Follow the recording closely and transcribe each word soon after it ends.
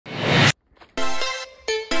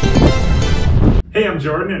Hey, I'm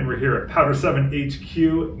Jordan, and we're here at Powder7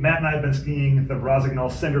 HQ. Matt and I have been skiing the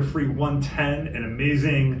Rossignol Cinder-Free 110, an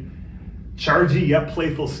amazing, chargy yet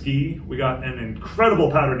playful ski. We got an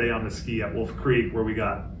incredible powder day on the ski at Wolf Creek, where we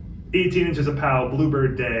got 18 inches of pow,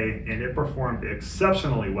 bluebird day, and it performed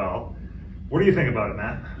exceptionally well. What do you think about it,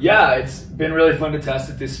 Matt? Yeah, it's been really fun to test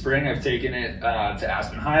it this spring. I've taken it to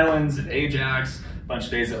Aspen Highlands and Ajax, a bunch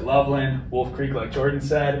of days at Loveland, Wolf Creek, like Jordan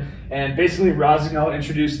said. And basically, Rossignol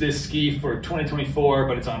introduced this ski for 2024,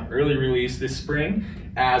 but it's on early release this spring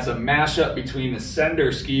as a mashup between the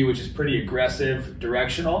Sender ski, which is pretty aggressive,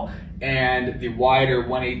 directional, and the wider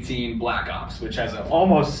 118 Black Ops, which has an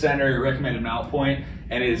almost center recommended mount point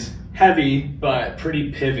and is heavy, but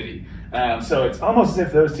pretty pivoty. So it's almost as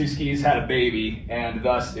if those two skis had a baby, and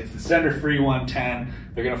thus it's the Cinder-Free 110.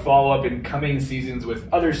 They're going to follow up in coming seasons with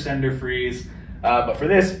other Cinder-Frees. But for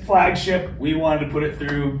this flagship, we wanted to put it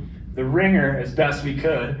through the ringer as best we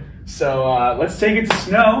could. So let's take it to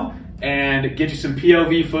snow and get you some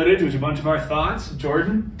POV footage with a bunch of our thoughts.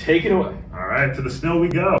 Jordan, take it away. All right, to the snow we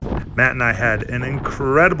go. Matt and I had an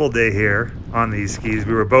incredible day here on these skis.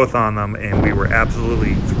 We were both on them, and we were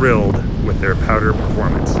absolutely thrilled with their powder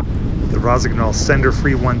performance. The Rossignol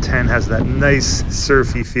Cinder-Free 110 has that nice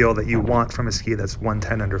surfy feel that you want from a ski that's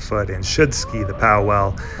 110 underfoot and should ski the pow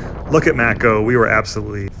well. Look at Matt go. We were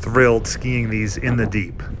absolutely thrilled skiing these in the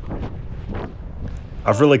deep.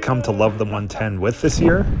 I've really come to love the 110 with this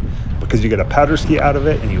year because you get a powder ski out of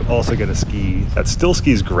it, and you also get a ski that still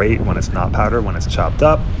skis great when it's not powder, when it's chopped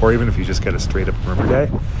up, or even if you just get a straight up groomer day.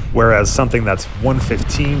 Whereas something that's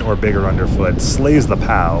 115 or bigger underfoot slays the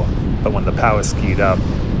pow, but when the pow is skied up,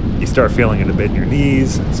 you start feeling it a bit in your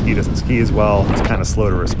knees. Ski doesn't ski as well. It's kind of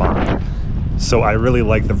slow to respond. So I really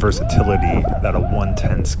like the versatility that a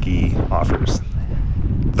 110 ski offers.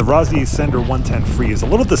 The Rossi Cinder 110 Free is a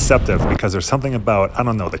little deceptive because there's something about, I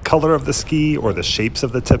don't know, the color of the ski or the shapes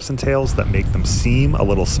of the tips and tails that make them seem a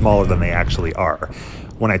little smaller than they actually are.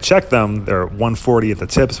 When I check them, they're 140 at the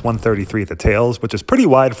tips, 133 at the tails, which is pretty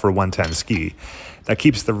wide for a 110 ski. That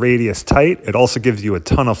keeps the radius tight. It also gives you a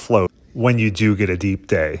ton of float when you do get a deep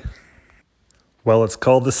day. Well, it's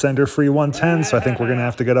called the Cinder-Free 110, so I think we're gonna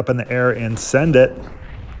have to get up in the air and send it.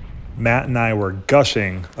 Matt and I were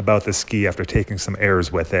gushing about the ski after taking some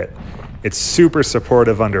airs with it. It's super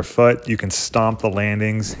supportive underfoot. You can stomp the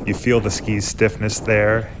landings. You feel the ski's stiffness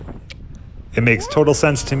there. It makes total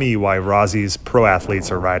sense to me why Rossi's pro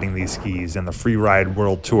athletes are riding these skis in the Freeride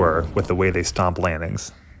World Tour with the way they stomp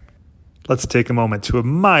landings. Let's take a moment to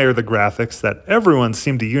admire the graphics that everyone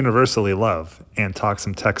seemed to universally love and talk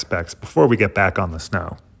some tech specs before we get back on the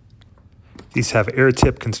snow. These have air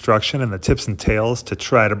tip construction in the tips and tails to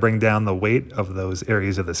try to bring down the weight of those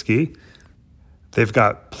areas of the ski. They've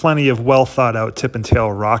got plenty of well thought out tip and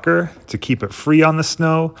tail rocker to keep it free on the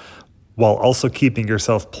snow while also keeping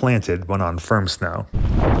yourself planted when on firm snow.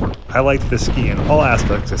 I liked this ski in all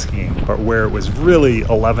aspects of skiing, but where it was really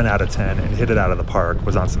 11 out of 10 and hit it out of the park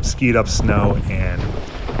was on some skied up snow and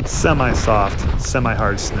semi-soft,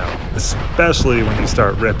 semi-hard snow, especially when you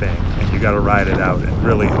start ripping and you got to ride it out and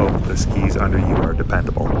really hope the skis under you are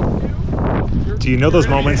dependable. Do you know those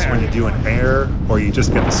moments when you do an air or you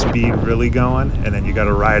just get the speed really going and then you got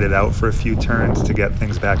to ride it out for a few turns to get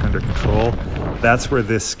things back under control? That's where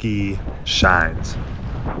this ski shines.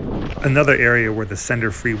 Another area where the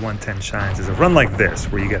Cinder-Free 110 shines is a run like this,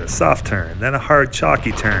 where you get a soft turn, then a hard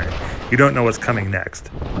chalky turn. You don't know what's coming next.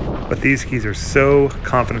 But these skis are so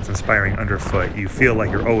confidence-inspiring underfoot, you feel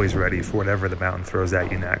like you're always ready for whatever the mountain throws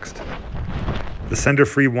at you next. The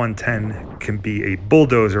Cinder-Free 110 can be a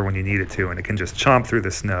bulldozer when you need it to, and it can just chomp through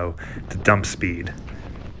the snow to dump speed.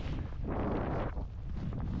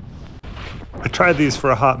 I tried these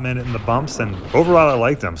for a hot minute in the bumps, and overall I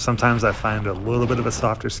liked them. Sometimes I find a little bit of a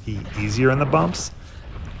softer ski easier in the bumps.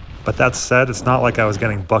 But that said, it's not like I was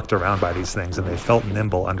getting bucked around by these things, and they felt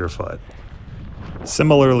nimble underfoot.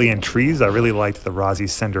 Similarly in trees, I really liked the Rossi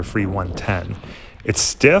Cinder-Free 110. It's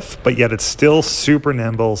stiff, but yet it's still super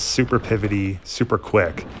nimble, super pivoty, super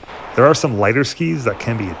quick. There are some lighter skis that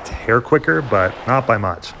can be a hair quicker, but not by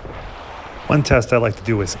much. One test I like to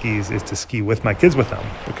do with skis is to ski with my kids with them,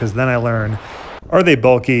 because then I learn, are they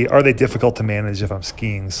bulky? Are they difficult to manage if I'm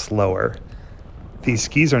skiing slower? These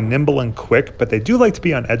skis are nimble and quick, but they do like to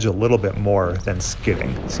be on edge a little bit more than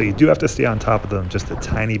skidding. So you do have to stay on top of them just a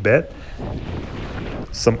tiny bit.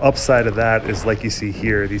 Some upside of that is, like you see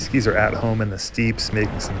here, these skis are at home in the steeps,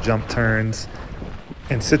 making some jump turns,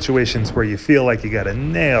 in situations where you feel like you gotta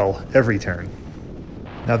nail every turn.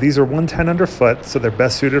 Now these are 110 underfoot, so they're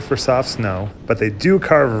best suited for soft snow, but they do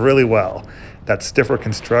carve really well. That stiffer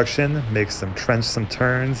construction makes them trench some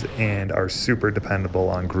turns and are super dependable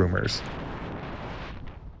on groomers.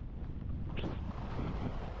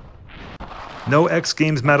 No X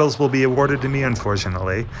Games medals will be awarded to me,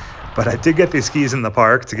 unfortunately, but I did get these skis in the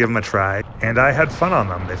park to give them a try, and I had fun on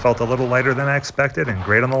them. They felt a little lighter than I expected and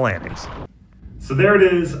great on the landings. So there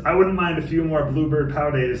it is. I wouldn't mind a few more Bluebird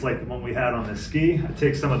Pow Days like the one we had on this ski. I'd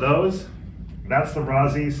take some of those. That's the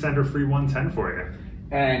Rossi Center Free 110 for you.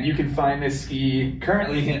 And you can find this ski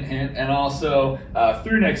currently, hint, hint, and also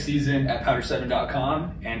through next season at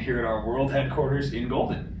Powder7.com and here at our world headquarters in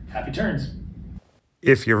Golden. Happy turns.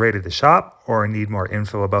 If you're ready to shop or need more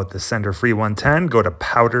info about the Sender Free 110, go to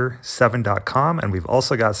Powder7.com, and we've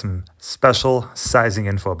also got some special sizing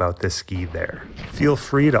info about this ski there. Feel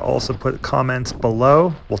free to also put comments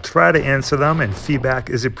below. We'll try to answer them, and feedback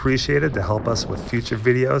is appreciated to help us with future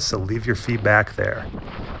videos, so leave your feedback there.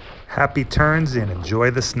 Happy turns and enjoy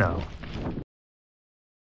the snow.